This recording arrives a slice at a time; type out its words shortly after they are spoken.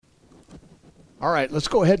All right, let's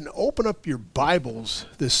go ahead and open up your Bibles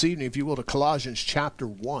this evening, if you will, to Colossians chapter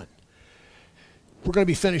 1. We're going to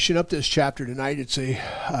be finishing up this chapter tonight. It's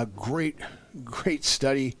a great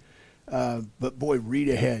study, but boy, read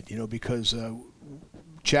ahead, because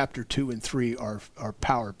chapter 2 and 3 are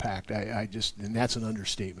power-packed. And that's an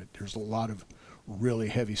understatement. There's a lot of really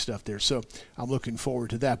heavy stuff there, so I'm looking forward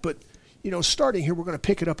to that. But, starting here, we're going to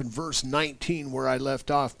pick it up in verse 19 where I left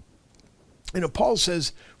off. Paul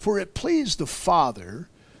says, "For it pleased the Father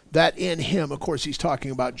that in him," of course he's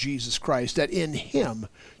talking about Jesus Christ, "that in him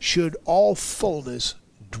should all fullness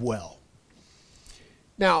dwell."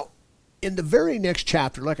 Now, in the very next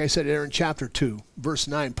chapter, like I said, there in chapter 2, verse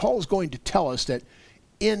 9, Paul is going to tell us that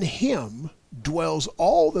in him dwells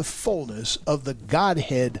all the fullness of the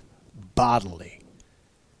Godhead bodily.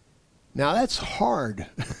 Now, that's hard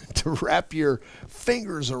to wrap your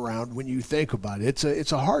fingers around when you think about it.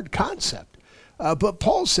 It's a hard concept. But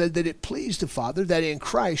Paul said that it pleased the Father that in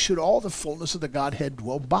Christ should all the fullness of the Godhead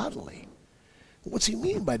dwell bodily. What's he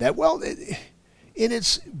mean by that? Well, in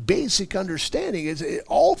its basic understanding, is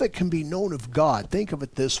all that can be known of God. Think of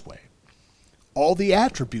it this way. All the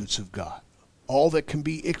attributes of God, all that can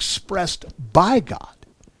be expressed by God,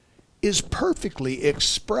 is perfectly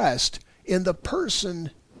expressed in the person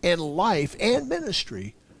and life and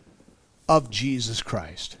ministry of Jesus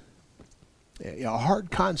Christ. A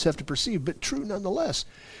hard concept to perceive, but true nonetheless.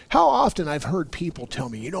 How often I've heard people tell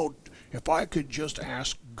me, if I could just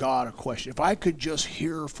ask God a question, if I could just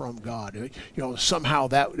hear from God, somehow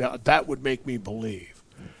that would make me believe.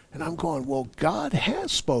 And I'm going, well, God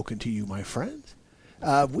has spoken to you, my friend.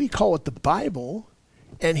 We call it the Bible,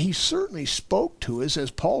 and he certainly spoke to us,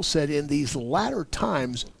 as Paul said, in these latter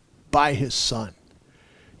times by his Son.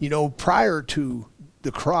 Prior to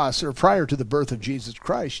the cross, or prior to the birth of Jesus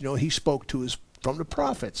Christ, he spoke to us from the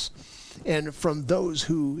prophets and from those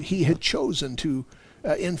who he had chosen to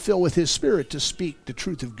infill with his Spirit to speak the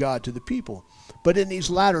truth of God to the people. But in these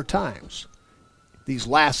latter times, these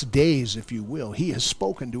last days, if you will, he has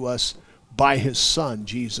spoken to us by his Son,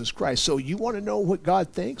 Jesus Christ. So you want to know what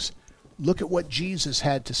God thinks? Look at what Jesus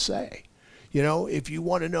had to say. If you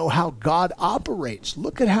want to know how God operates,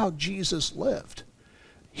 look at how Jesus lived.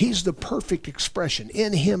 He's the perfect expression.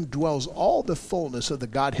 In him dwells all the fullness of the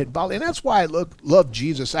Godhead bodily. And that's why I love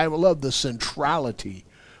Jesus. I love the centrality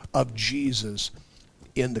of Jesus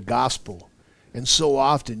in the gospel. And so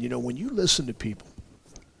often, when you listen to people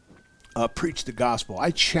preach the gospel,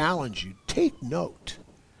 I challenge you, take note.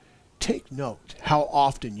 Take note how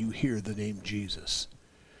often you hear the name Jesus.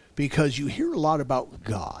 Because you hear a lot about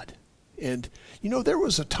God. And, there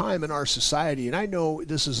was a time in our society, and I know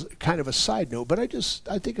this is kind of a side note, but I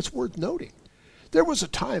think it's worth noting. There was a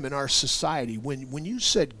time in our society when you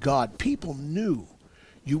said God, people knew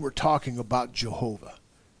you were talking about Jehovah.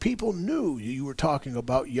 People knew you were talking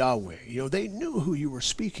about Yahweh. They knew who you were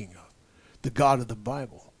speaking of, the God of the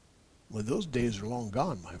Bible. Well, those days are long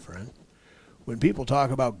gone, my friend. When people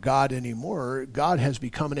talk about God anymore, God has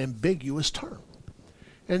become an ambiguous term.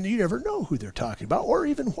 And you never know who they're talking about or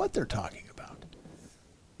even what they're talking about.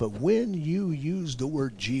 But when you use the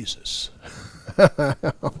word Jesus,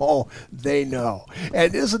 oh, they know.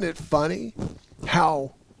 And isn't it funny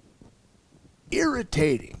how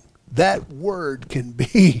irritating that word can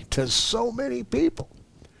be to so many people?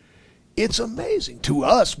 It's amazing. To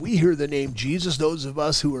us, we hear the name Jesus, those of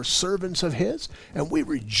us who are servants of his, and we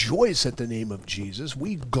rejoice at the name of Jesus.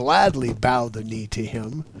 We gladly bow the knee to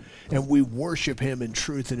him, and we worship him in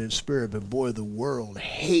truth and in spirit. But boy, the world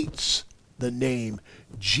hates the name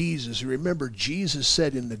Jesus. Remember, Jesus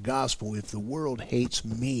said in the gospel, if the world hates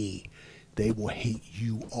me, they will hate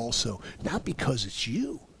you also. Not because it's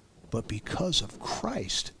you, but because of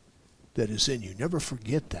Christ that is in you. Never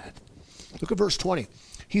forget that. Look at verse 20.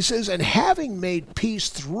 He says, and having made peace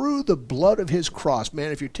through the blood of his cross.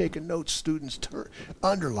 Man, if you're taking notes, students,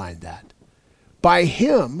 underline that. By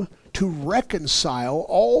him to reconcile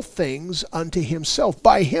all things unto himself.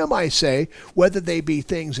 By him, I say, whether they be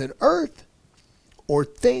things in earth or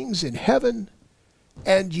things in heaven,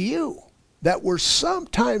 and you that were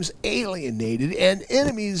sometimes alienated and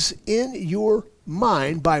enemies in your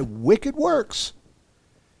mind by wicked works,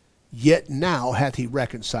 yet now hath he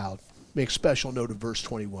reconciled. Make special note of verse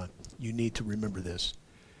 21. You need to remember this.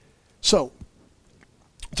 So,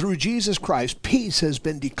 through Jesus Christ, peace has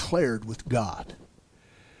been declared with God.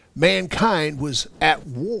 Mankind was at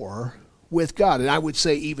war with God, and I would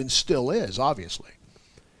say even still is, obviously.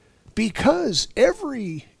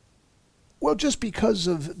 Just because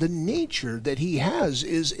of the nature that he has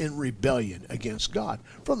is in rebellion against God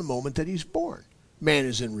from the moment that he's born. Man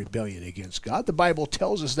is in rebellion against God. The Bible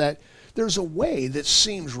tells us that there's a way that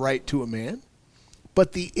seems right to a man,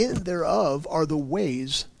 but the end thereof are the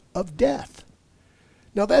ways of death.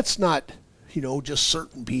 Now that's not, just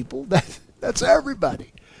certain people. That's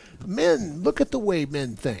everybody. Men, look at the way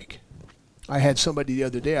men think. I had somebody the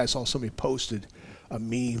other day, I saw somebody posted a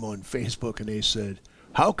meme on Facebook, and they said,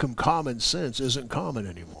 how come common sense isn't common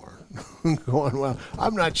anymore? Going, well,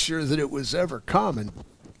 I'm not sure that it was ever common.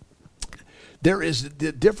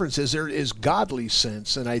 The difference is there is godly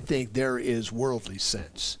sense, and I think there is worldly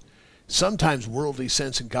sense. Sometimes worldly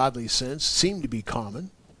sense and godly sense seem to be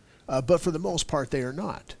common, but for the most part they are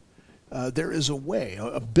not. There is a way,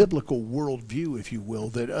 a biblical worldview, if you will,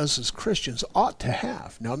 that us as Christians ought to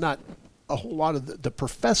have. Now, not a whole lot of the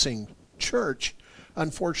professing church,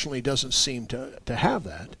 unfortunately, doesn't seem to have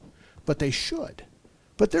that, but they should.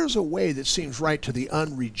 But there's a way that seems right to the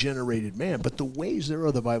unregenerated man. But the ways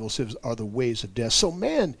thereof, the Bible says, are the ways of death. So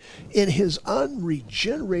man, in his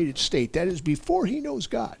unregenerated state, that is before he knows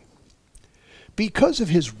God, because of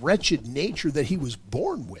his wretched nature that he was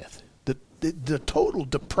born with, the total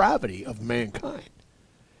depravity of mankind,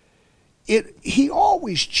 he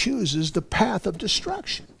always chooses the path of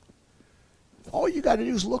destruction. All you got to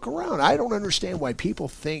do is look around. I don't understand why people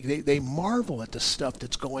think, they marvel at the stuff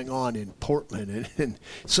that's going on in Portland and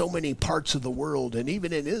so many parts of the world, and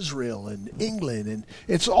even in Israel and England, and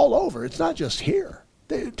it's all over. It's not just here.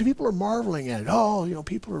 People are marveling at it. Oh,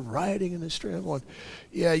 people are rioting in the street. I'm going,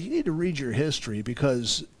 yeah, you need to read your history,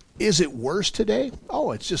 because is it worse today?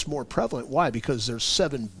 Oh, it's just more prevalent. Why? Because there's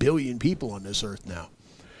 7 billion people on this earth now.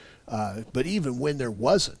 But even when there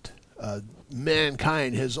wasn't,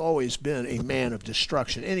 mankind has always been a man of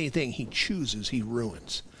destruction. Anything he chooses, he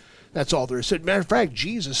ruins. That's all there is. Matter of fact,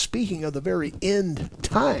 Jesus, speaking of the very end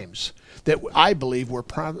times that I believe we're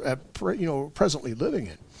presently living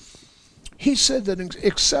in, he said that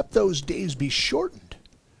except those days be shortened,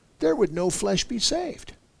 there would no flesh be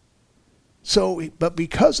saved. So, but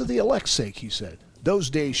because of the elect's sake, he said, those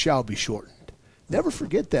days shall be shortened. Never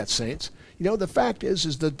forget that, saints. The fact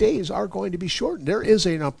is the days are going to be shortened. There is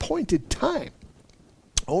an appointed time.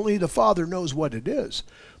 Only the Father knows what it is.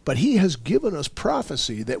 But he has given us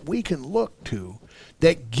prophecy that we can look to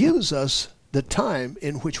that gives us the time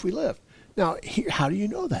in which we live. Now, how do you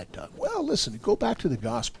know that, Doug? Well, listen, go back to the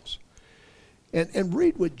Gospels and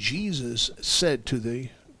read what Jesus said to the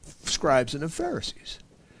scribes and the Pharisees.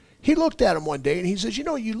 He looked at them one day and he says,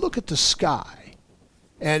 you look at the sky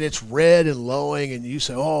and it's red and lowing, and you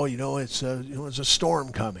say, it's a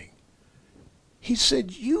storm coming. He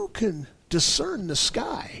said, you can discern the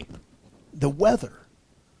sky, the weather,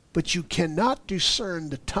 but you cannot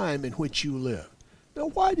discern the time in which you live. Now,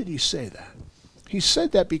 why did he say that? He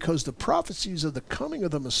said that because the prophecies of the coming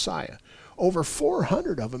of the Messiah, over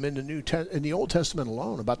 400 of them in the Old Testament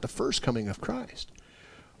alone, about the first coming of Christ,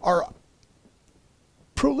 are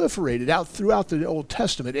proliferated out throughout the Old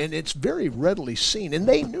Testament, and it's very readily seen. And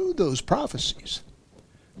they knew those prophecies.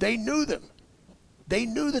 They knew them. They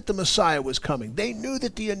knew that the Messiah was coming. They knew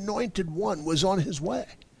that the Anointed One was on his way.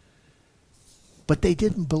 But they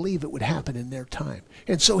didn't believe it would happen in their time.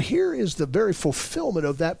 And so here is the very fulfillment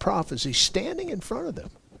of that prophecy standing in front of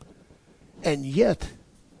them. And yet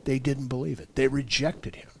they didn't believe it. They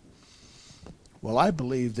rejected him. Well, I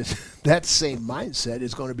believe that that same mindset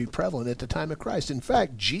is going to be prevalent at the time of Christ. In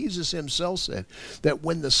fact, Jesus himself said that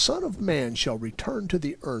when the Son of Man shall return to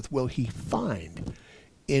the earth, will he find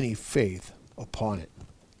any faith upon it?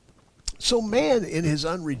 So man, in his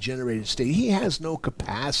unregenerated state, he has no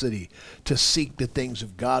capacity to seek the things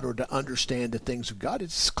of God or to understand the things of God.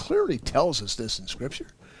 It clearly tells us this in Scripture.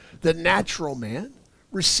 The natural man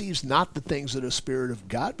receives not the things of the Spirit of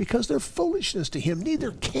God, because they're foolishness to him,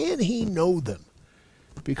 neither can he know them,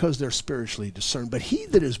 because they're spiritually discerned. But he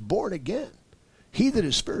that is born again, he that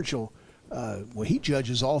is spiritual, he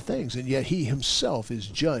judges all things, and yet he himself is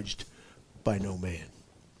judged by no man.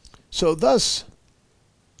 So thus,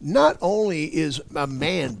 not only is a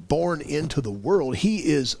man born into the world, he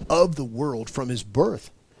is of the world from his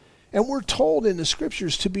birth. And we're told in the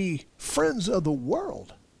Scriptures to be friends of the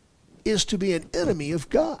world is to be an enemy of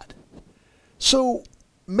God. So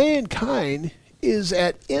mankind is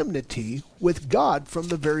at enmity with God from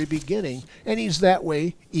the very beginning, and he's that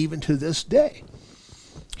way even to this day.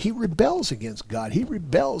 He rebels against God. He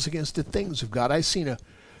rebels against the things of God. I seen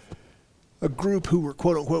a group who were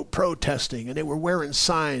quote unquote protesting, and they were wearing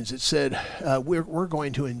signs that said, we're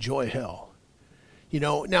going to enjoy hell.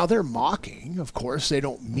 Now they're mocking, of course. They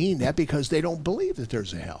don't mean that, because they don't believe that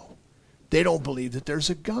there's a hell. They don't believe that there's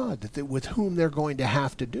a God with whom they're going to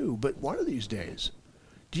have to do. But one of these days,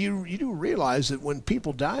 you do realize that when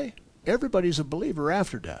people die, everybody's a believer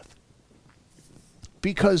after death.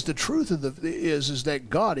 Because the truth of is that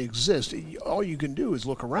God exists. All you can do is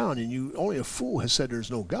look around, and only a fool has said there's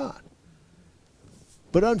no God.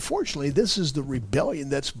 But unfortunately, this is the rebellion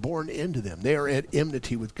that's born into them. They are at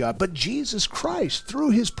enmity with God. But Jesus Christ, through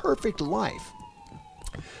his perfect life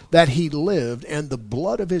that he lived and the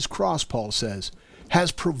blood of his cross, Paul says,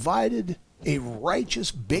 has provided a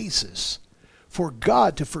righteous basis for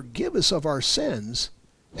God to forgive us of our sins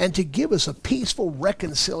and to give us a peaceful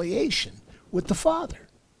reconciliation with the Father.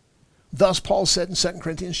 Thus Paul said in 2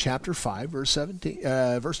 Corinthians chapter 5, verse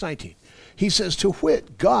 19, he says, to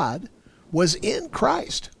wit, God was in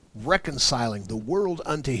Christ, reconciling the world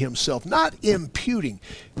unto himself, not imputing.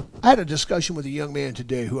 I had a discussion with a young man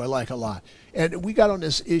today who I like a lot, and we got on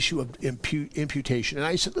this issue of imputation, and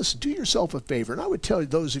I said, listen, do yourself a favor, and I would tell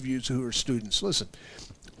those of you who are students, listen,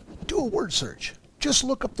 do a word search. Just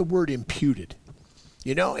look up the word imputed.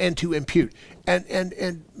 And to impute.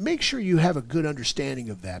 And make sure you have a good understanding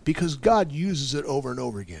of that, because God uses it over and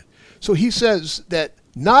over again. So he says that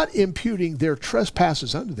not imputing their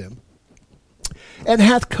trespasses unto them, and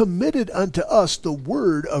hath committed unto us the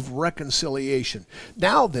word of reconciliation.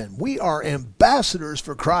 Now then, we are ambassadors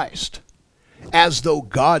for Christ, as though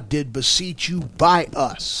God did beseech you by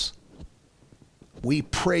us. We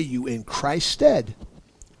pray you in Christ's stead,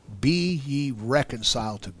 be ye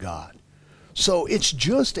reconciled to God. So it's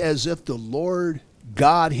just as if the Lord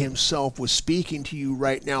God himself was speaking to you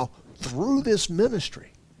right now through this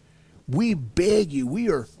ministry. We beg you, we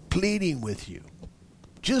are pleading with you,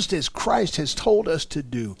 just as Christ has told us to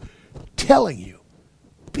do, telling you,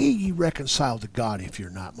 be ye reconciled to God if you're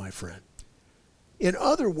not, my friend. In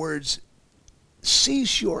other words,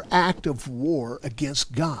 cease your act of war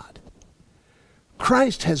against God.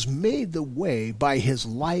 Christ has made the way by his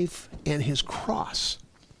life and his cross.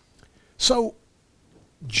 So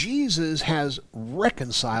Jesus has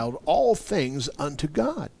reconciled all things unto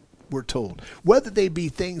God, we're told, whether they be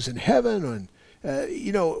things in heaven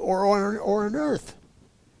or on earth.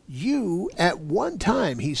 You at one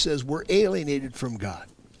time, he says, were alienated from God.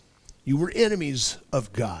 You were enemies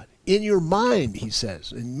of God. In your mind, he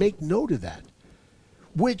says, and make note of that,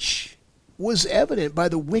 which was evident by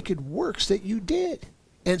the wicked works that you did,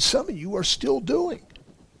 and some of you are still doing.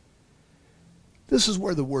 This is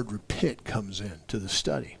where the word repent comes in to the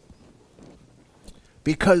study.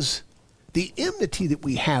 Because the enmity that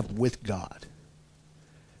we have with God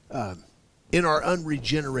in our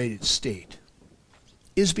unregenerated state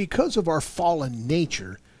is because of our fallen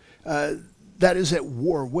nature that is at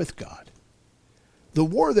war with God. The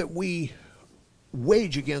war that we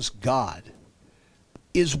wage against God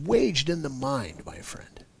is waged in the mind, my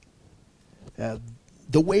friend.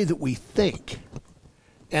 The way that we think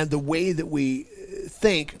and the way that we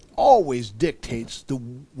think always dictates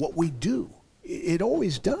what we do. It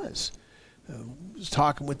always does. I was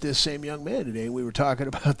talking with this same young man today. We were talking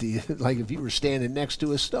about like if you were standing next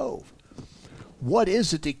to a stove. What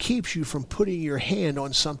is it that keeps you from putting your hand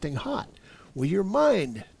on something hot? Well, your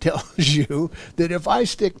mind tells you that if I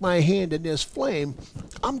stick my hand in this flame,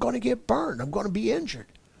 I'm going to get burned. I'm going to be injured.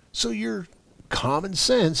 So your common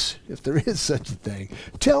sense, if there is such a thing,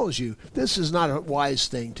 tells you this is not a wise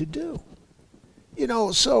thing to do.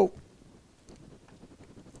 So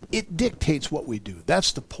it dictates what we do.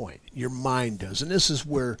 That's the point. Your mind does. And this is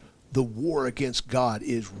where the war against God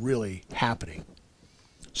is really happening.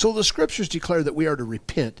 So the scriptures declare that we are to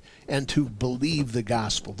repent and to believe the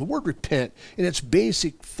gospel. The word repent in its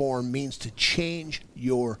basic form means to change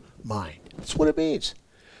your mind. That's what it means.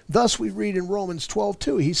 Thus we read in Romans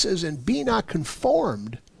 12:2, he says, and be not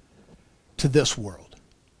conformed to this world.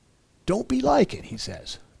 Don't be like it, he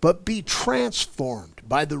says, but be transformed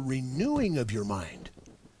by the renewing of your mind,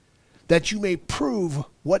 that you may prove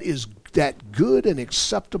what is that good and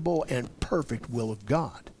acceptable and perfect will of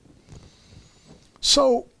God.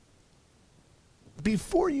 So,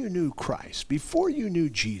 before you knew Christ, before you knew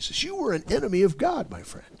Jesus, you were an enemy of God, my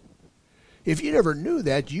friend. If you never knew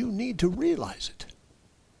that, you need to realize it.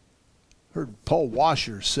 I heard Paul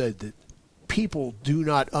Washer said that people do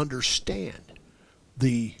not understand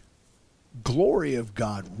the glory of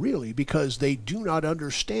God really because they do not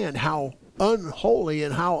understand how unholy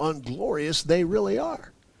and how unglorious they really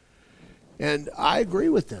are. And I agree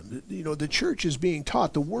with them. The church is being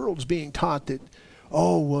taught, the world's being taught that,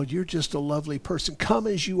 oh, well, you're just a lovely person. Come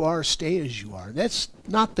as you are, stay as you are. That's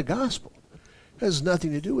not the gospel. It has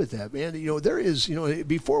nothing to do with that, man. There is,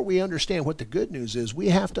 before we understand what the good news is, we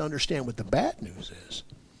have to understand what the bad news is.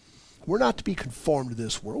 We're not to be conformed to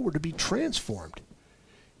this world. We're to be transformed.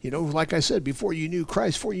 Like I said, before you knew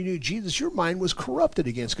Christ, before you knew Jesus, your mind was corrupted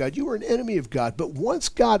against God. You were an enemy of God. But once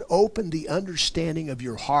God opened the understanding of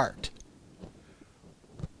your heart,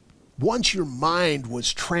 once your mind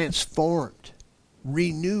was transformed,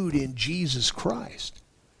 renewed in Jesus Christ,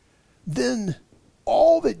 then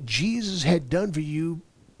all that Jesus had done for you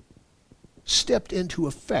stepped into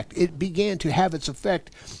effect. It began to have its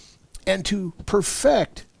effect and to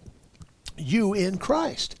perfect you in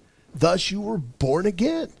Christ. Thus you were born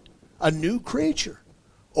again, a new creature.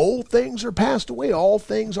 Old things are passed away. All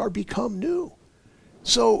things are become new.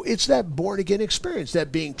 So it's that born again experience,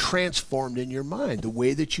 that being transformed in your mind, the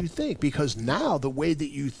way that you think. Because now the way that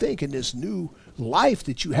you think in this new life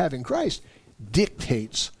that you have in Christ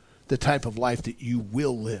dictates the type of life that you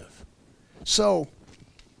will live. So,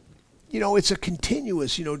 it's a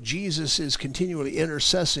continuous, Jesus is continually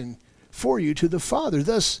intercessing for you to the Father.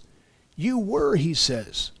 Thus, you were, he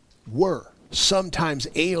says, sometimes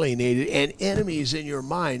alienated and enemies in your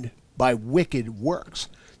mind by wicked works.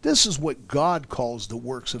 This is what God calls the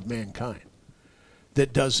works of mankind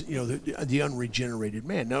that does, the unregenerated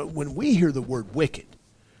man. Now, when we hear the word wicked,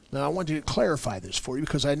 now I want to clarify this for you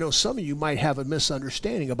because I know some of you might have a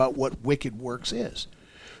misunderstanding about what wicked works is.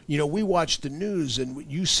 We watch the news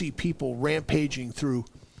and you see people rampaging through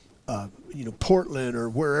Portland or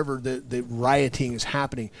wherever the rioting is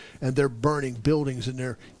happening, and they're burning buildings and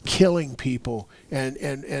they're killing people,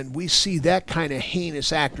 and we see that kind of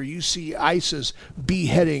heinous act. Or you see ISIS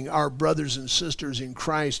beheading our brothers and sisters in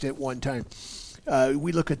Christ at one time.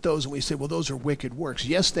 We look at those and we say, well, those are wicked works.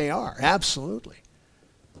 Yes, they are, absolutely.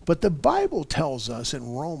 But the Bible tells us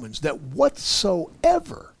in Romans that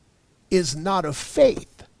whatsoever is not of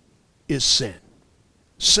faith is sin.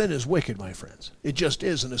 Sin is wicked, my friends. It just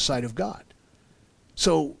is in the sight of God.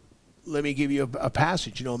 So let me give you a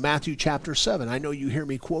passage. Matthew chapter 7. I know you hear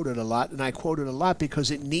me quote it a lot, and I quote it a lot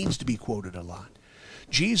because it needs to be quoted a lot.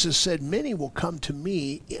 Jesus said, many will come to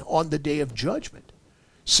me on the day of judgment,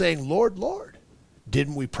 saying, Lord, Lord,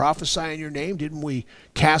 didn't we prophesy in your name? Didn't we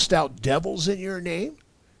cast out devils in your name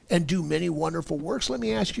and do many wonderful works? Let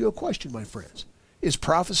me ask you a question, my friends. Is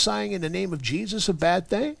prophesying in the name of Jesus a bad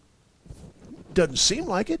thing? Doesn't seem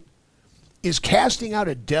like it. Is casting out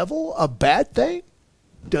a devil a bad thing?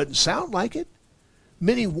 Doesn't sound like it.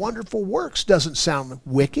 Many wonderful works doesn't sound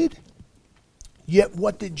wicked. Yet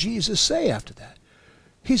what did Jesus say after that?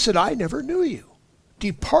 He said, I never knew you.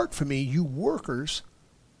 Depart from me, you workers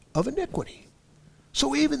of iniquity.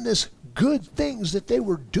 So even this good things that they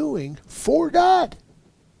were doing for God,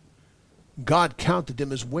 God counted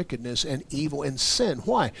them as wickedness and evil and sin.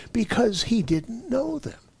 Why? Because he didn't know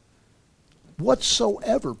them.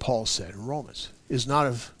 Whatsoever, Paul said in Romans, is not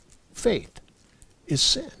of faith is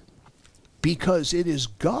sin. Because it is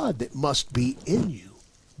God that must be in you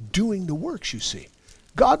doing the works, you see.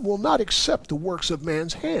 God will not accept the works of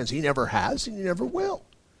man's hands. He never has and he never will.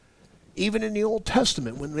 Even in the Old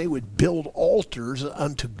Testament, when they would build altars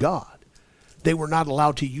unto God, they were not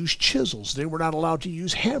allowed to use chisels. They were not allowed to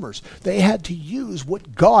use hammers. They had to use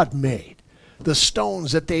what God made. The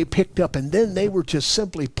stones that they picked up, and then they were to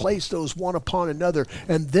simply place those one upon another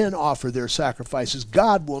and then offer their sacrifices.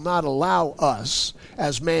 God will not allow us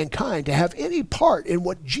as mankind to have any part in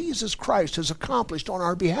what Jesus Christ has accomplished on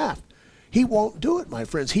our behalf. He won't do it, my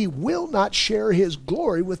friends. He will not share his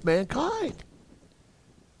glory with mankind.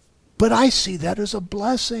 But I see that as a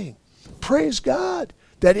blessing. Praise God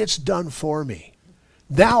that it's done for me.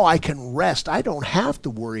 Now I can rest. I don't have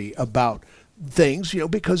to worry about things,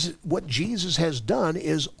 because what Jesus has done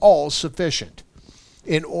is all sufficient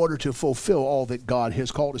in order to fulfill all that God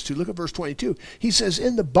has called us to. Look at verse 22. He says,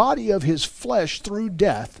 in the body of his flesh through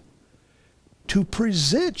death, to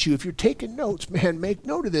present you, if you're taking notes, man, make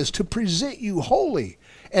note of this, to present you holy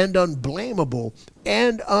and unblameable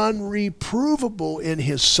and unreprovable in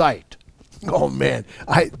his sight. Oh man,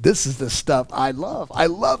 this is the stuff I love. I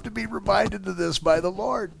love to be reminded of this by the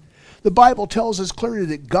Lord. The Bible tells us clearly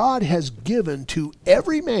that God has given to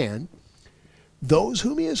every man, those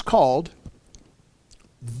whom he has called,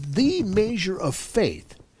 the measure of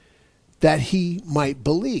faith that he might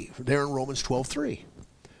believe. There in Romans 12:3.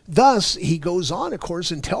 Thus, he goes on, of course,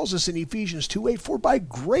 and tells us in Ephesians 2:8, for by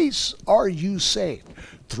grace are you saved,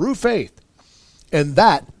 through faith, and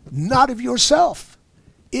that not of yourself.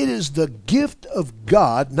 It is the gift of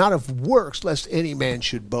God, not of works, lest any man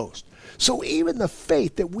should boast. So even the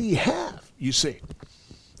faith that we have, you see,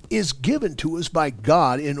 is given to us by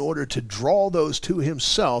God in order to draw those to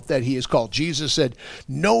himself that he has called. Jesus said,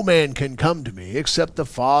 no man can come to me except the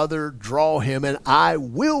Father draw him, and I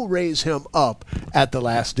will raise him up at the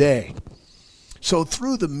last day. So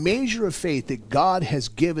through the measure of faith that God has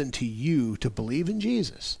given to you to believe in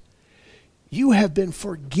Jesus, you have been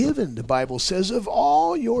forgiven, the Bible says, of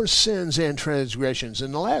all your sins and transgressions.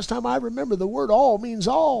 And the last time I remember, the word all means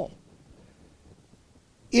all.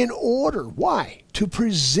 In order, why? To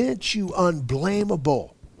present you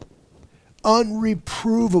unblameable,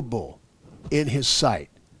 unreprovable in his sight.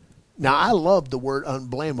 Now, I love the word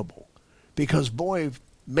unblameable because, boy,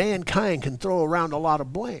 mankind can throw around a lot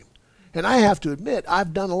of blame. And I have to admit,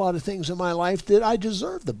 I've done a lot of things in my life that I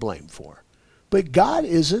deserve the blame for. But God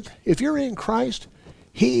isn't. If you're in Christ,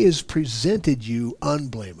 he has presented you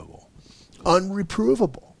unblameable,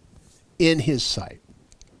 unreprovable in his sight.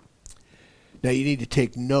 Now, you need to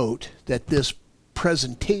take note that this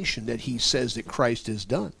presentation that he says that Christ has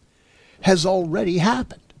done has already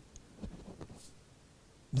happened.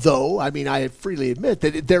 Though, I freely admit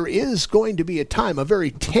that there is going to be a time, a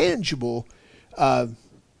very tangible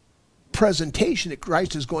presentation that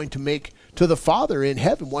Christ is going to make to the Father in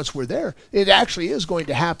heaven once we're there. It actually is going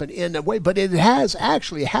to happen in a way, but it has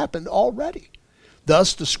actually happened already.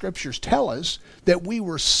 Thus, the scriptures tell us that we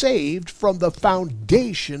were saved from the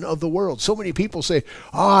foundation of the world. So many people say,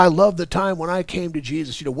 I love the time when I came to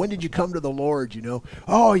Jesus. When did you come to the Lord? It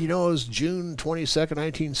was June 22nd,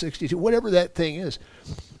 1962, whatever that thing is.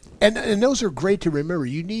 And those are great to remember.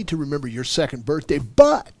 You need to remember your second birthday.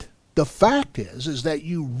 But the fact is that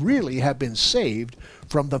you really have been saved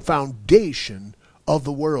from the foundation of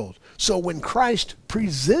the world. So when Christ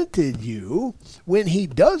presented you, when he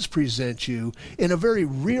does present you, in a very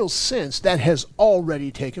real sense, that has already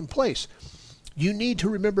taken place. You need to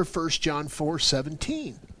remember 1 John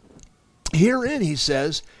 4:17. Herein, he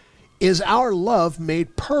says, is our love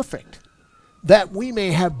made perfect, that we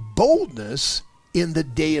may have boldness in the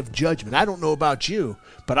day of judgment. I don't know about you,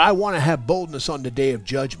 but I want to have boldness on the day of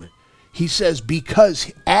judgment. He says,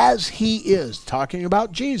 because as he is, talking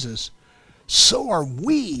about Jesus, so are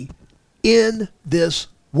we in this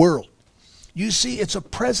world. You see, it's a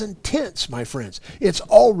present tense, my friends. It's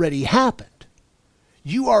already happened.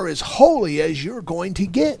 You are as holy as you're going to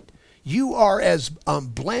get. You are as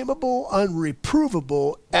unblameable,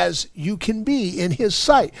 unreprovable as you can be in his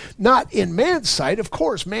sight. Not in man's sight. Of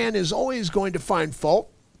course, man is always going to find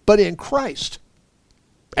fault, but in Christ,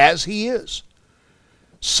 as he is,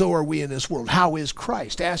 so are we in this world. How is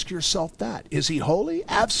Christ? Ask yourself that. Is he holy?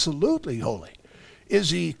 Absolutely holy.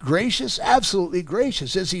 Is he gracious? Absolutely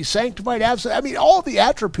gracious. Is he sanctified? Absolutely. All the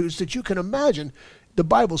attributes that you can imagine, the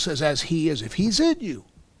Bible says as he is. If he's in you,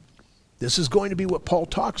 this is going to be what Paul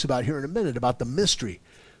talks about here in a minute, about the mystery.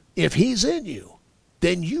 If he's in you,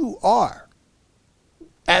 then you are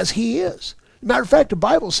as he is. Matter of fact, the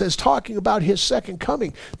Bible says, talking about his second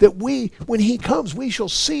coming, that when he comes, we shall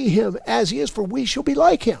see him as he is, for we shall be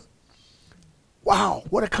like him. Wow,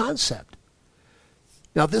 what a concept.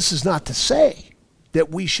 Now, this is not to say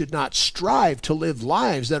that we should not strive to live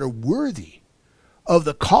lives that are worthy of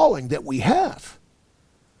the calling that we have.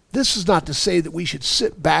 This is not to say that we should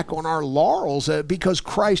sit back on our laurels because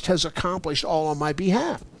Christ has accomplished all on my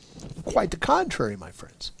behalf. Quite the contrary, my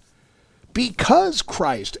friends. Because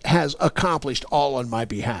Christ has accomplished all on my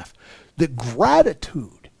behalf, the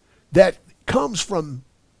gratitude that comes from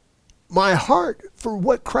my heart for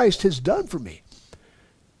what Christ has done for me,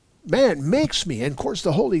 makes me, and of course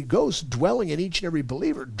the Holy Ghost dwelling in each and every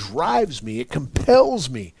believer drives me, it compels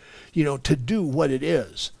me, to do what it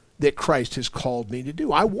is that Christ has called me to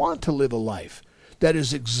do. I want to live a life that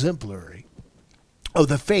is exemplary of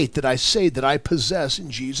the faith that I say that I possess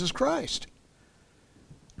in Jesus Christ.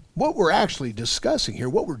 What we're actually discussing here,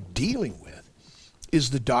 what we're dealing with, is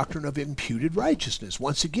the doctrine of imputed righteousness.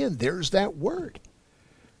 Once again, there's that word.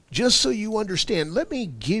 Just so you understand, let me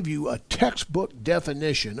give you a textbook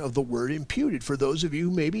definition of the word imputed for those of you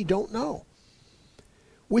who maybe don't know,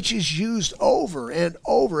 which is used over and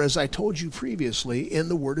over, as I told you previously, in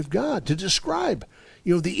the Word of God to describe,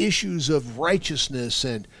 the issues of righteousness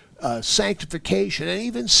and sanctification and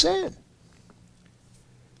even sin.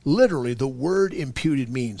 Literally, the word imputed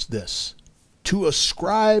means this: to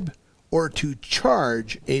ascribe or to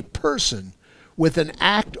charge a person with an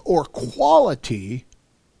act or quality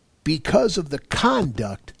because of the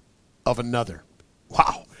conduct of another.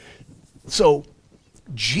 Wow. So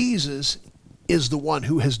Jesus is the one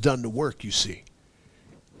who has done the work, you see.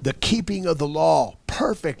 The keeping of the law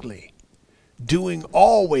perfectly. Doing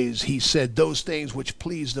always, he said, those things which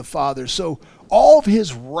please the Father. So all of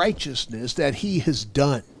his righteousness that he has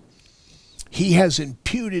done, he has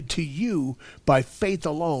imputed to you by faith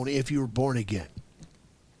alone if you were born again.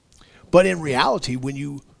 But in reality, when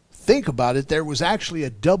you think about it, there was actually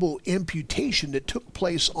a double imputation that took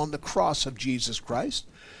place on the cross of Jesus Christ.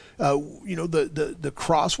 The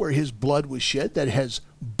cross where his blood was shed that has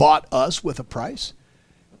bought us with a price.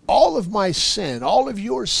 All of my sin, all of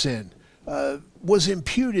your sin was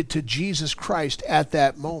imputed to Jesus Christ at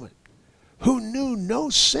that moment. who knew no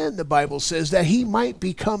sin, the Bible says, that he might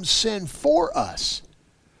become sin for us,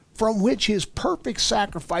 from which his perfect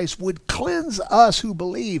sacrifice would cleanse us who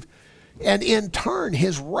believe. And in turn,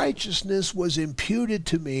 his righteousness was imputed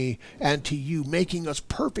to me and to you, making us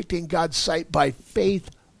perfect in God's sight by faith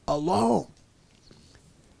alone.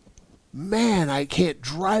 Man, I can't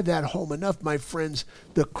drive that home enough, my friends.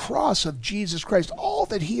 The cross of Jesus Christ, all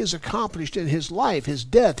that he has accomplished in his life, his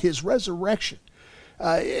death, his resurrection,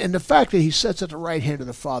 and the fact that he sits at the right hand of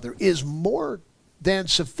the Father is more than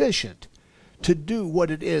sufficient to do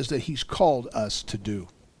what it is that he's called us to do.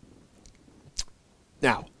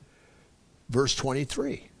 Now, verse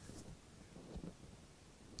 23.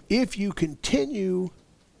 If you continue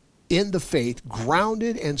in the faith,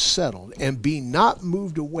 grounded and settled, and be not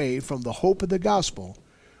moved away from the hope of the gospel,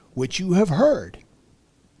 which you have heard,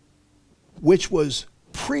 which was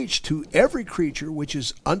preached to every creature which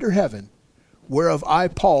is under heaven, whereof I,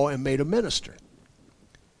 Paul, am made a minister.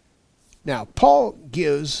 Now, Paul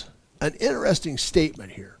gives an interesting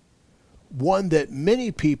statement here, one that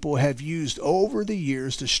many people have used over the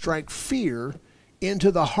years to strike fear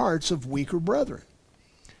into the hearts of weaker brethren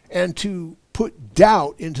and to put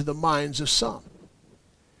doubt into the minds of some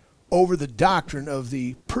over the doctrine of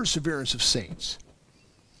the perseverance of saints.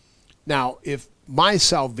 Now, if my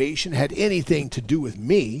salvation had anything to do with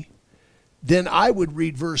me, then I would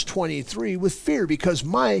read verse 23 with fear, because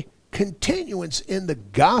my continuance in the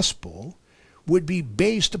gospel would be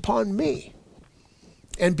based upon me.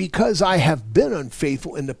 And because I have been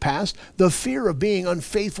unfaithful in the past, the fear of being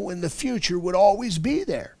unfaithful in the future would always be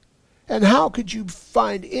there. And how could you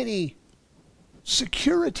find any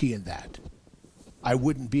security in that? I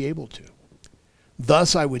wouldn't be able to.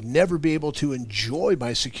 Thus, I would never be able to enjoy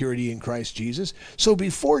my security in Christ Jesus. So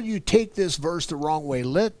before you take this verse the wrong way,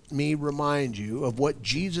 let me remind you of what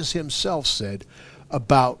Jesus himself said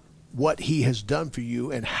about what he has done for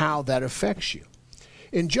you and how that affects you.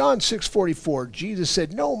 In John 6:44, Jesus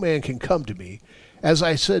said, "No man can come to me, as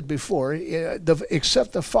I said before,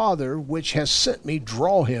 except the Father which has sent me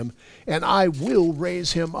draw him, and I will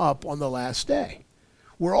raise him up on the last day."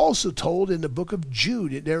 We're also told in the book of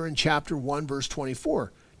Jude, there in chapter 1, verse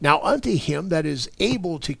 24, "Now unto him that is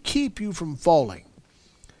able to keep you from falling,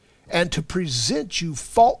 and to present you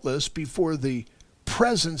faultless before the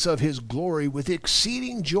presence of his glory with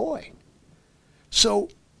exceeding joy." So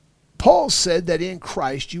Paul said that in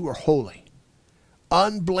Christ you are holy,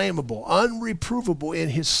 unblameable, unreprovable in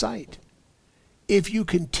his sight, if you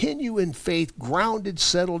continue in faith, grounded,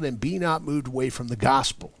 settled, and be not moved away from the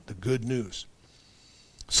gospel, the good news.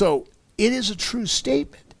 So it is a true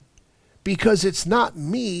statement, because it's not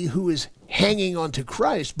me who is hanging on to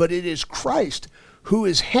Christ, but it is Christ who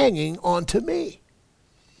is hanging on to me.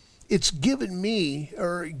 It's a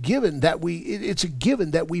given that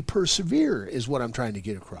we persevere, is what I'm trying to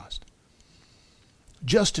get across.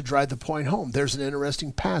 Just to drive the point home, there's an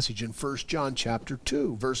interesting passage in 1 John chapter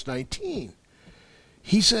 2, verse 19.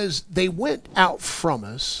 He says, "They went out from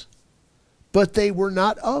us, but they were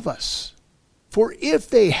not of us. For if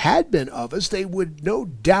they had been of us, they would no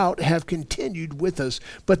doubt have continued with us.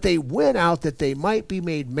 But they went out that they might be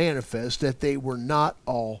made manifest that they were not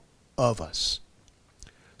all of us."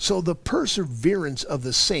 So the perseverance of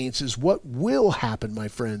the saints is what will happen, my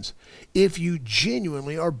friends, if you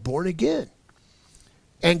genuinely are born again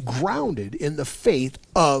and grounded in the faith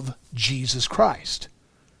of Jesus Christ.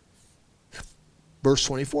 Verse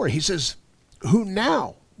 24, he says, "Who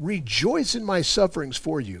now rejoice in my sufferings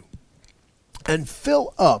for you, and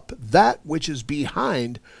fill up that which is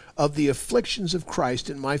behind of the afflictions of Christ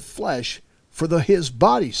in my flesh for his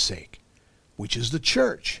body's sake, which is the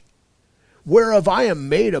church, whereof I am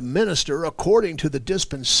made a minister according to the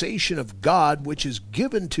dispensation of God, which is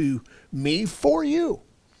given to me for you,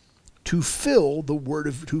 to fulfill the word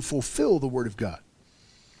of God."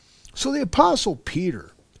 So the Apostle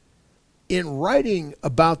Peter, in writing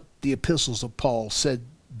about the epistles of Paul, said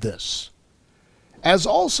this: "As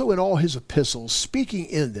also in all his epistles, speaking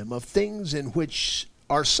in them of things in which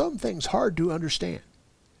are some things hard to understand,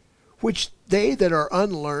 which they that are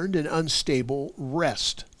unlearned and unstable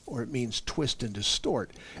wrest," or it means twist and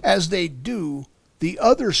distort, "as they do the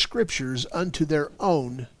other scriptures unto their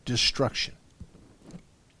own destruction."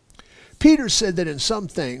 Peter said that in some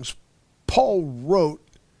things Paul wrote,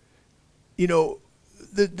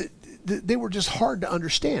 they were just hard to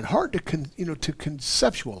understand, hard to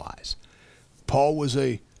conceptualize. Paul was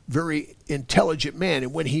a very intelligent man,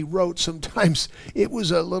 and when he wrote, sometimes it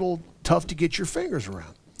was a little tough to get your fingers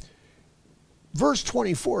around. Verse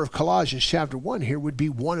 24 of Colossians chapter 1 here would be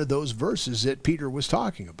one of those verses that Peter was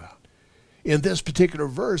talking about. In this particular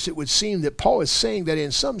verse, it would seem that Paul is saying that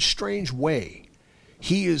in some strange way,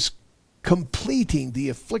 he is completing the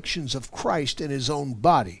afflictions of Christ in his own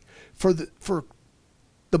body for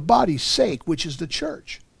the body's sake, which is the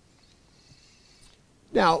church.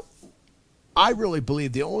 Now, I really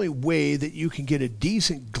believe the only way that you can get a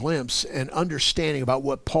decent glimpse and understanding about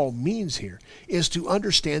what Paul means here is to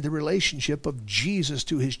understand the relationship of Jesus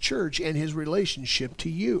to his church and his relationship to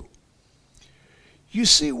you. You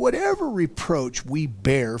see, whatever reproach we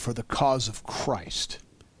bear for the cause of Christ,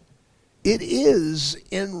 it is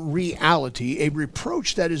in reality a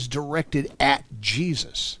reproach that is directed at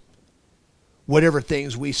Jesus. Whatever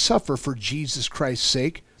things we suffer for Jesus Christ's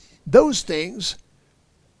sake, those things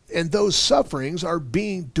and those sufferings are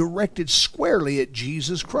being directed squarely at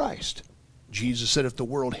Jesus Christ. Jesus said, if the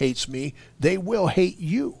world hates me, they will hate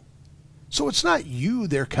you. So it's not you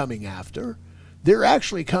they're coming after. They're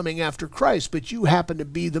actually coming after Christ, but you happen to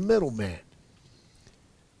be the middleman.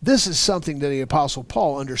 This is something that the Apostle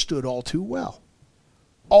Paul understood all too well.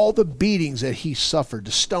 All the beatings that he suffered,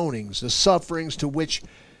 the stonings, the sufferings to which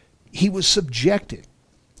he was subjected,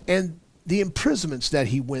 and the imprisonments that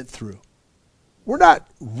he went through, were not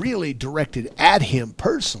really directed at him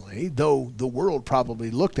personally, though the world probably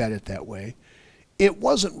looked at it that way. It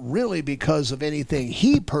wasn't really because of anything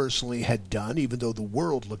he personally had done, even though the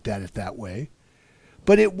world looked at it that way.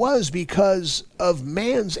 But it was because of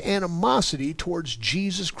man's animosity towards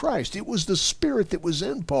Jesus Christ. It was the spirit that was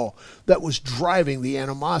in Paul that was driving the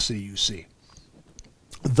animosity, you see.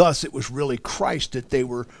 Thus, it was really Christ that they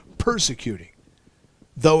were persecuting.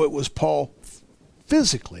 Though it was Paul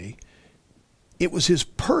physically, it was his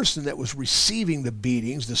person that was receiving the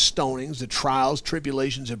beatings, the stonings, the trials,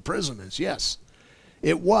 tribulations, imprisonments. Yes,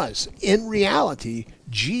 it was. In reality,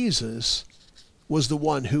 Jesus was the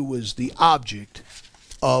one who was the object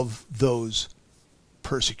of those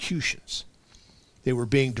persecutions. They were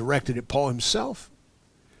being directed at Paul himself,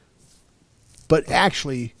 but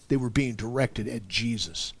actually they were being directed at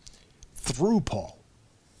Jesus through Paul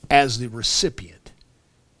as the recipient.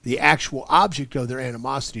 The actual object of their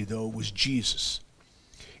animosity, though, was Jesus.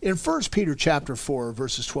 In 1 Peter chapter 4,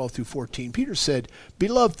 verses 12 through 14, Peter said,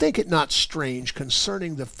 Beloved, think it not strange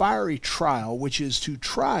concerning the fiery trial which is to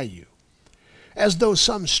try you, as though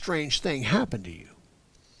some strange thing happened to you.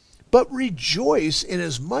 But rejoice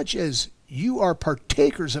inasmuch as you are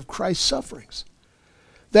partakers of Christ's sufferings,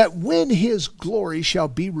 that when his glory shall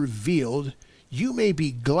be revealed, you may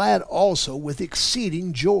be glad also with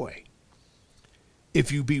exceeding joy.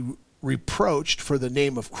 If you be reproached for the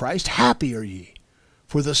name of Christ, happy are ye,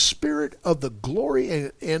 for the Spirit of the glory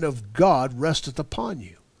and of God resteth upon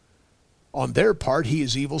you. On their part he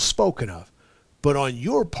is evil spoken of, but on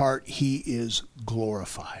your part he is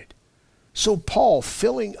glorified. So Paul,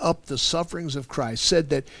 filling up the sufferings of Christ, said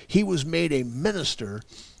that he was made a minister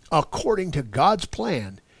according to God's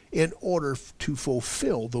plan in order to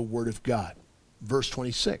fulfill the word of God. Verse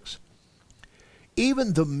 26.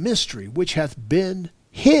 Even the mystery which hath been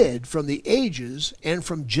hid from the ages and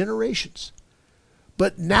from generations,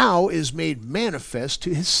 but now is made manifest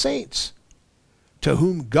to his saints, to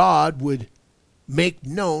whom God would make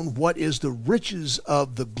known what is the riches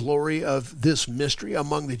of the glory of this mystery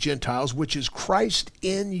among the Gentiles, which is Christ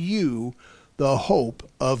in you, the hope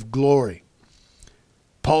of glory.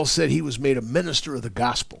 Paul said he was made a minister of the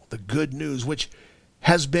gospel, the good news, which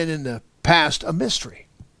has been in the past a mystery,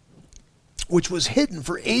 which was hidden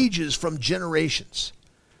for ages from generations,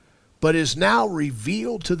 but is now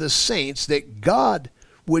revealed to the saints, that God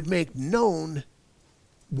would make known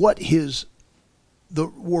what is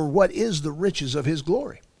the riches of his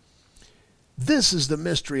glory. This is the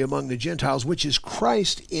mystery among the Gentiles, which is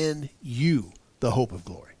Christ in you, the hope of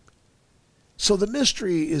glory. So the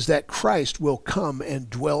mystery is that Christ will come and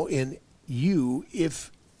dwell in you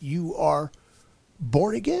if you are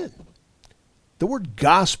born again. The word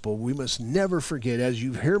gospel, we must never forget, as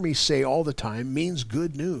you hear me say all the time, means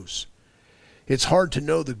good news. It's hard to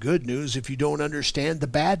know the good news if you don't understand the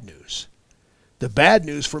bad news. The bad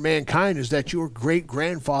news for mankind is that your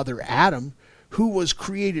great-grandfather Adam, who was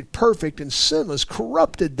created perfect and sinless,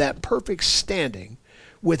 corrupted that perfect standing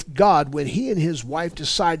with God when he and his wife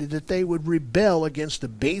decided that they would rebel against the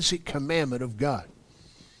basic commandment of God.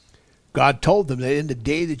 God told them that in the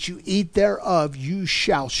day that you eat thereof, you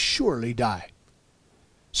shall surely die.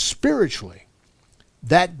 Spiritually,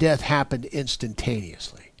 that death happened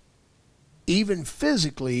instantaneously. Even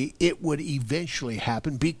physically, it would eventually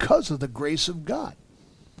happen because of the grace of God.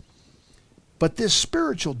 But this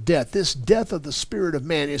spiritual death, this death of the spirit of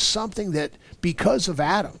man, is something that, because of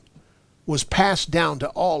Adam, was passed down to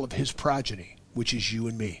all of his progeny, which is you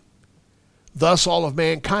and me. Thus all of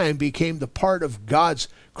mankind became the part of God's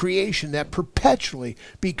creation that perpetually,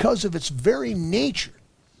 because of its very nature,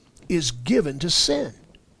 is given to sin.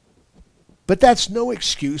 But that's no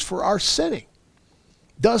excuse for our sinning.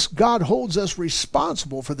 Thus, God holds us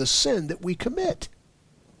responsible for the sin that we commit.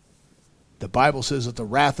 The Bible says that the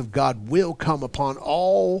wrath of God will come upon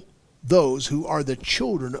all those who are the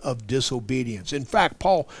children of disobedience. In fact,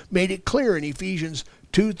 Paul made it clear in Ephesians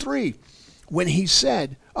 2:3 when he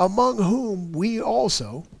said, among whom we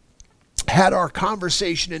also had our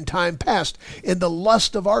conversation in time past in the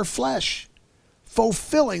lust of our flesh,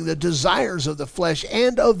 fulfilling the desires of the flesh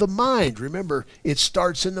and of the mind. Remember, it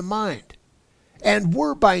starts in the mind. And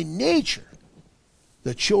were by nature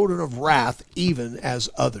the children of wrath, even as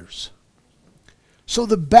others. So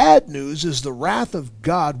the bad news is the wrath of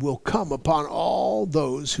God will come upon all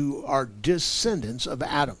those who are descendants of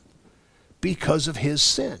Adam because of his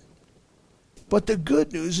sin. But the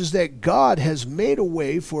good news is that God has made a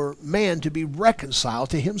way for man to be reconciled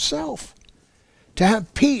to himself, to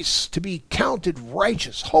have peace, to be counted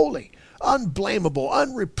righteous, holy, unblameable,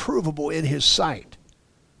 unreprovable in his sight.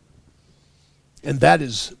 And that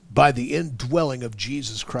is by the indwelling of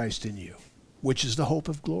Jesus Christ in you, which is the hope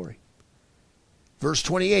of glory. Verse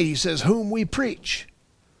 28, he says, whom we preach,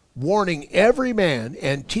 warning every man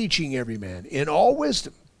and teaching every man in all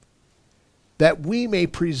wisdom, that we may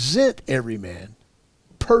present every man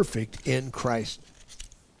perfect in Christ.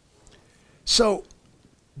 So,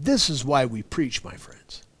 this is why we preach, my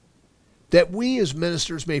friends, that we as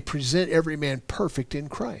ministers may present every man perfect in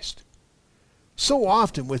Christ. So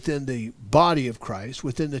often within the body of Christ,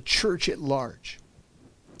 within the church at large,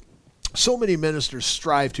 so many ministers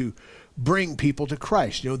strive to bring people to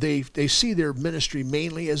Christ. You know, they see their ministry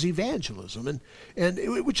mainly as evangelism,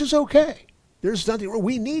 and which is okay. There's nothing wrong.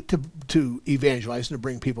 We need to evangelize and to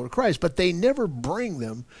bring people to Christ, but they never bring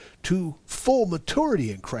them to full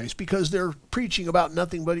maturity in Christ because they're preaching about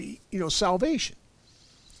nothing but, salvation.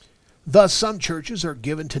 Thus, some churches are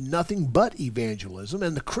given to nothing but evangelism,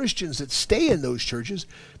 and the Christians that stay in those churches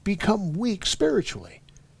become weak spiritually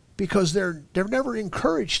because they're never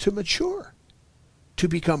encouraged to mature, to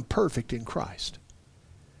become perfect in Christ.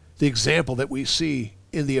 The example that we see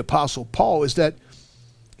in the Apostle Paul is that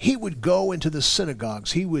he would go into the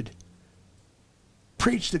synagogues. He would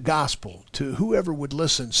preach the gospel to whoever would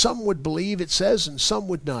listen. Some would believe, it says, and some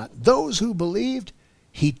would not. Those who believed,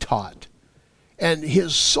 he taught. And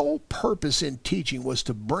his sole purpose in teaching was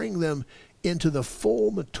to bring them into the full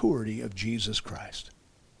maturity of Jesus Christ.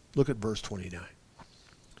 Look at verse 29.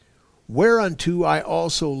 Whereunto I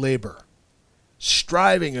also labor,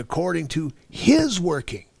 striving according to his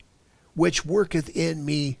working, which worketh in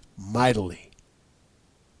me mightily.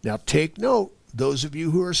 Now take note, those of you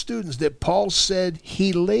who are students, that Paul said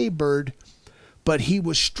he labored, but he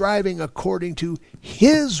was striving according to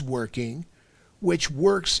his working, which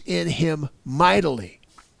works in him mightily.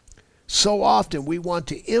 So often we want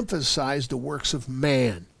to emphasize the works of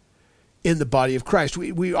man in the body of Christ.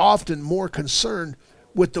 We often more concerned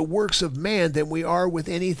with the works of man than we are with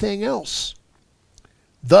anything else.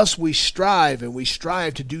 Thus we strive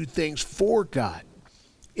to do things for God.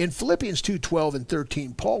 In Philippians 2:12 and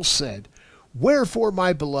 13, Paul said, wherefore,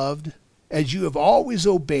 my beloved, as you have always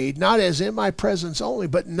obeyed, not as in my presence only,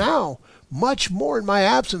 but now much more in my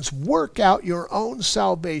absence, work out your own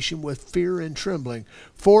salvation with fear and trembling.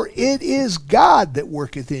 For it is God that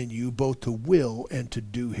worketh in you both to will and to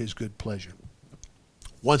do his good pleasure.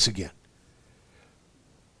 Once again,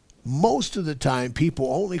 most of the time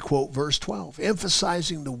people only quote verse 12,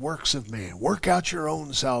 emphasizing the works of man. Work out your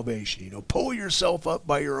own salvation. Pull yourself up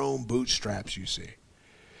by your own bootstraps, you see.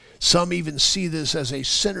 Some even see this as a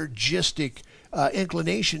synergistic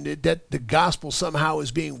inclination that the gospel somehow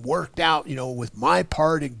is being worked out, with my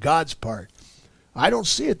part and God's part. I don't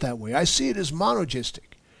see it that way. I see it as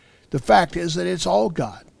monogistic. The fact is that it's all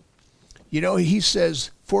God. He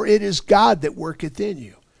says, for it is God that worketh in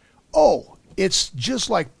you. Oh, it's just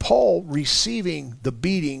like Paul receiving the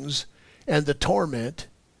beatings and the torment,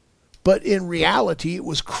 but in reality, it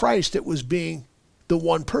was Christ that was being the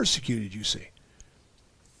one persecuted, you see.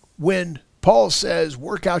 When Paul says,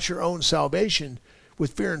 work out your own salvation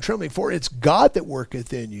with fear and trembling, for it's God that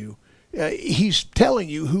worketh in you, he's telling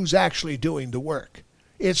you who's actually doing the work.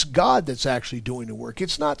 It's God that's actually doing the work.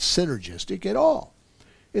 It's not synergistic at all.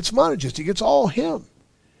 It's monogistic. It's all him.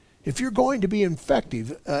 If you're going to be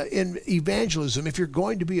effective in evangelism, if you're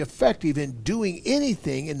going to be effective in doing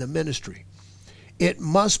anything in the ministry, it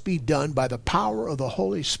must be done by the power of the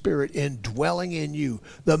Holy Spirit indwelling in you,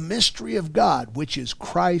 the mystery of God, which is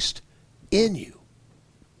Christ in you.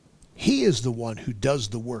 He is the one who does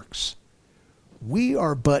the works. We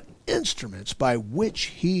are but instruments by which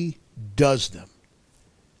he does them.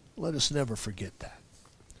 Let us never forget that.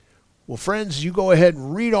 Well, friends, you go ahead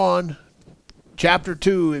and read on. Chapter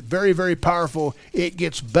 2, very, very powerful. It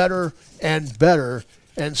gets better and better.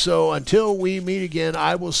 And so until we meet again,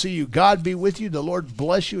 I will see you. God be with you. The Lord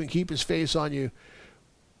bless you and keep his face on you.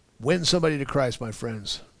 Win somebody to Christ, my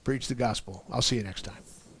friends. Preach the gospel. I'll see you next time.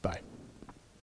 Bye.